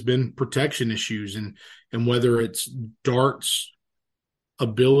of it has been protection issues, and whether it's Dart's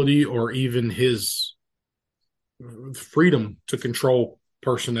ability or even his freedom to control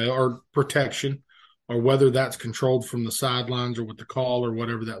personnel or protection, or whether that's controlled from the sidelines or with the call or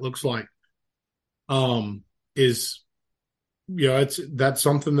whatever that looks like, is that's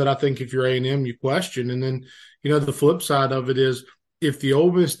something that I think if you're A&M, you question. And then, the flip side of it is if the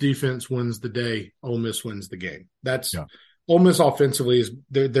Ole Miss defense wins the day, Ole Miss wins the game. Ole Miss offensively is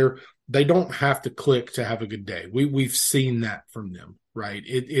they don't have to click to have a good day. We've seen that from them, right?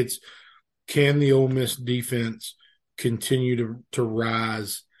 It's can the Ole Miss defense continue to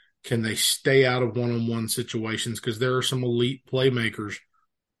rise? Can they stay out of one-on-one situations? Because there are some elite playmakers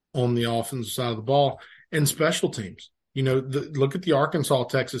on the offensive side of the ball and special teams. Look at the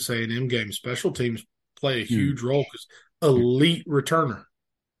Arkansas-Texas A&M game. Special teams play a huge role because elite returner,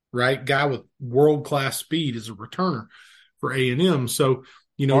 right? Guy with world-class speed is a returner for A&M. So,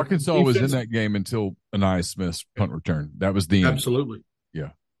 Arkansas was in that game until Anais Smith's punt return. That was the end. Absolutely. Yeah.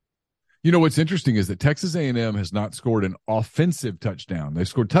 What's interesting is that Texas A&M has not scored an offensive touchdown. They've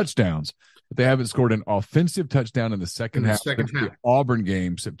scored touchdowns, but they haven't scored an offensive touchdown in the second half. The Auburn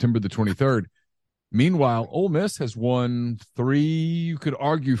game, September the 23rd. Meanwhile, Ole Miss has won 3, you could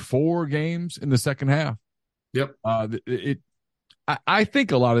argue 4 games in the second half. Yep. I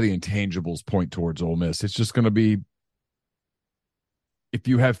think a lot of the intangibles point towards Ole Miss. It's just going to be, if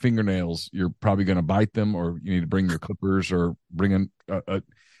you have fingernails, you're probably going to bite them, or you need to bring your clippers or bring in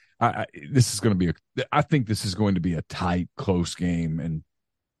I think this is going to be a tight, close game, and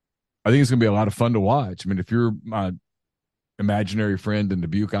I think it's going to be a lot of fun to watch. I mean, if you're my imaginary friend in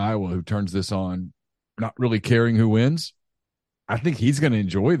Dubuque, Iowa, who turns this on, not really caring who wins, I think he's going to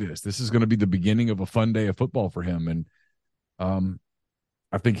enjoy this. This is going to be the beginning of a fun day of football for him, and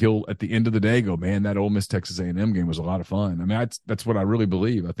I think he'll, at the end of the day, go, man, that Ole Miss Texas A&M game was a lot of fun. I mean, that's what I really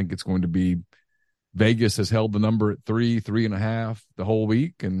believe. I think it's going to be. Vegas has held the number at 3.5 the whole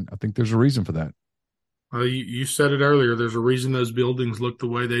week, and I think there's a reason for that. You said it earlier. There's a reason those buildings look the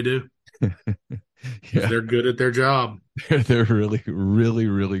way they do. Yeah. They're good at their job. They're really, really,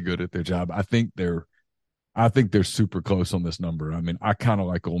 really good at their job. I think they're super close on this number. I mean, I kind of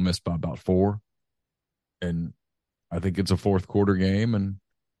like Ole Miss by about 4, and I think it's a fourth quarter game, and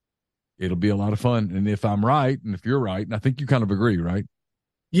it'll be a lot of fun. And if I'm right, and if you're right, and I think you kind of agree, right?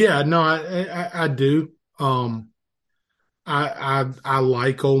 Yeah, no, I do. I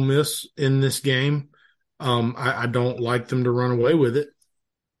like Ole Miss in this game. I don't like them to run away with it.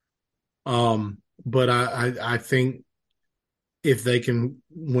 But I think if they can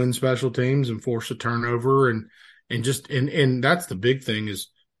win special teams and force a turnover and that's the big thing is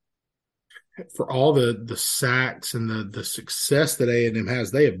for all the sacks and the success that A&M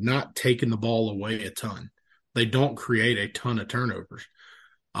has, they have not taken the ball away a ton. They don't create a ton of turnovers.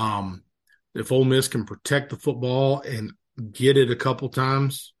 If Ole Miss can protect the football and get it a couple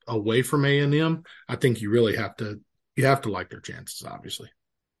times away from A&M, I think you really have to like their chances, obviously.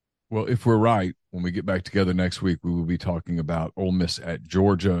 Well, if we're right, when we get back together next week, we will be talking about Ole Miss at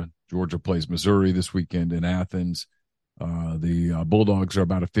Georgia. Georgia plays Missouri this weekend in Athens. The Bulldogs are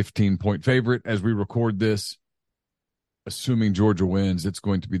about a 15-point favorite as we record this. Assuming Georgia wins, it's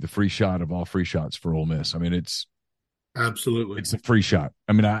going to be the free shot of all free shots for Ole Miss. I mean, it's a free shot.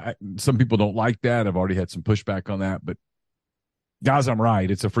 I mean, some people don't like that. I've already had some pushback on that, but guys, I'm right.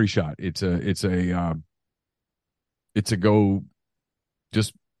 It's a free shot. It's a go.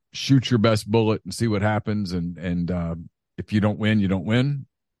 Just shoot your best bullet and see what happens. And if you don't win, you don't win.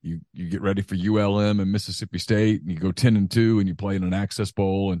 You get ready for ULM and Mississippi State, and you go 10-2, and you play in an Access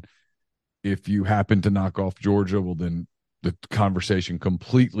Bowl. And if you happen to knock off Georgia, well, then the conversation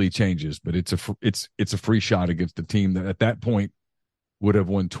completely changes. But it's a free shot against a team that at that point would have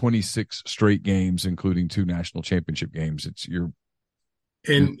won 26 straight games, including 2 national championship games.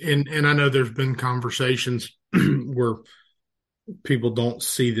 And I know there's been conversations where people don't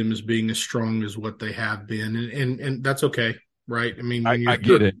see them as being as strong as what they have been, and that's okay, right? I mean, I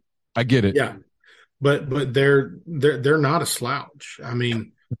get it. I get it. Yeah, but they're not a slouch. I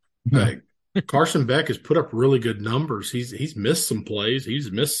mean, like, Carson Beck has put up really good numbers. He's missed some plays.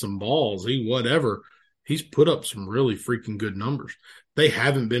 He's missed some balls. He's put up some really freaking good numbers. They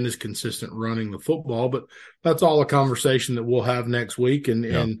haven't been as consistent running the football, but that's all a conversation that we'll have next week.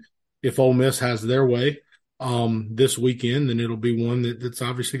 And if Ole Miss has their way this weekend, then it'll be one that's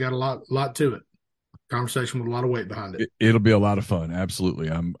obviously got a lot to it. Conversation with a lot of weight behind it. It'll be a lot of fun. Absolutely.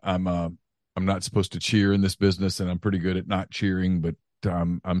 I'm not supposed to cheer in this business, and I'm pretty good at not cheering, but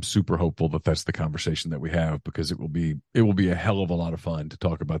I'm super hopeful that that's the conversation that we have, because it will be a hell of a lot of fun to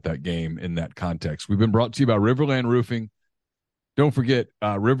talk about that game in that context. We've been brought to you by RiverLand Roofing. Don't forget,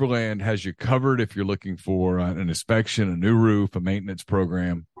 RiverLand has you covered if you're looking for an inspection, a new roof, a maintenance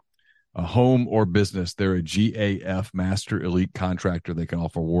program, a home or business. They're a GAF Master Elite contractor. They can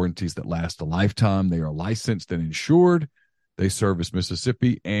offer warranties that last a lifetime. They are licensed and insured. They service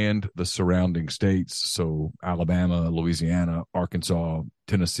Mississippi and the surrounding states. So Alabama, Louisiana, Arkansas,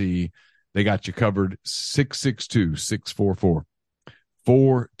 Tennessee, they got you covered.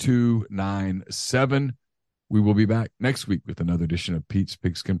 662-644-4297. We will be back next week with another edition of Pete's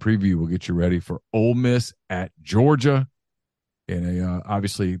Pigskin Preview. We'll get you ready for Ole Miss at Georgia in a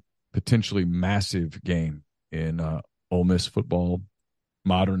obviously potentially massive game in Ole Miss football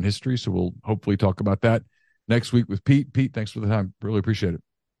modern history. So we'll hopefully talk about that next week with Pete. Pete, thanks for the time. Really appreciate it.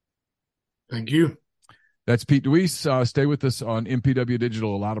 Thank you. That's Pete Deweese. Stay with us on MPW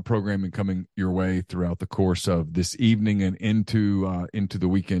Digital. A lot of programming coming your way throughout the course of this evening and into the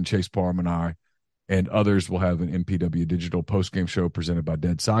weekend. Chase Parham and I and others will have an MPW Digital postgame show presented by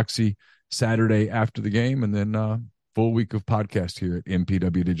Dead Soxy Saturday after the game, and then full week of podcast here at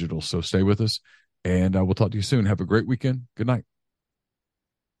MPW Digital. So stay with us, and we'll talk to you soon. Have a great weekend. Good night.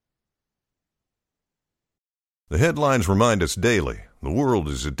 The headlines remind us daily the world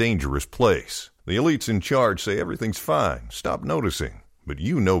is a dangerous place. The elites in charge say everything's fine, stop noticing. But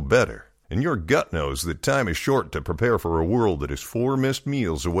you know better. And your gut knows that time is short to prepare for a world that is 4 missed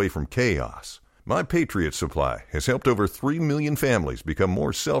meals away from chaos. My Patriot Supply has helped over 3 million families become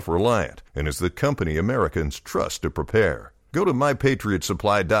more self-reliant and is the company Americans trust to prepare. Go to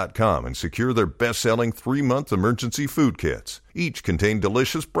MyPatriotSupply.com and secure their best-selling 3-month emergency food kits. Each contain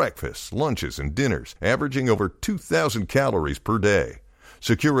delicious breakfasts, lunches, and dinners, averaging over 2,000 calories per day.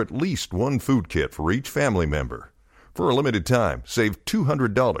 Secure at least 1 food kit for each family member. For a limited time, save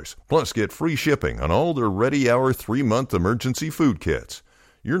 $200, plus get free shipping on all their Ready Hour 3-month emergency food kits.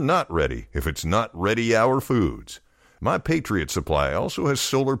 You're not ready if it's not Ready Hour Foods. My Patriot Supply also has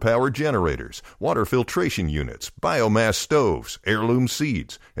solar power generators, water filtration units, biomass stoves, heirloom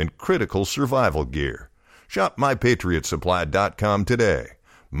seeds, and critical survival gear. Shop MyPatriotSupply.com today.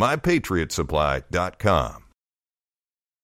 MyPatriotSupply.com.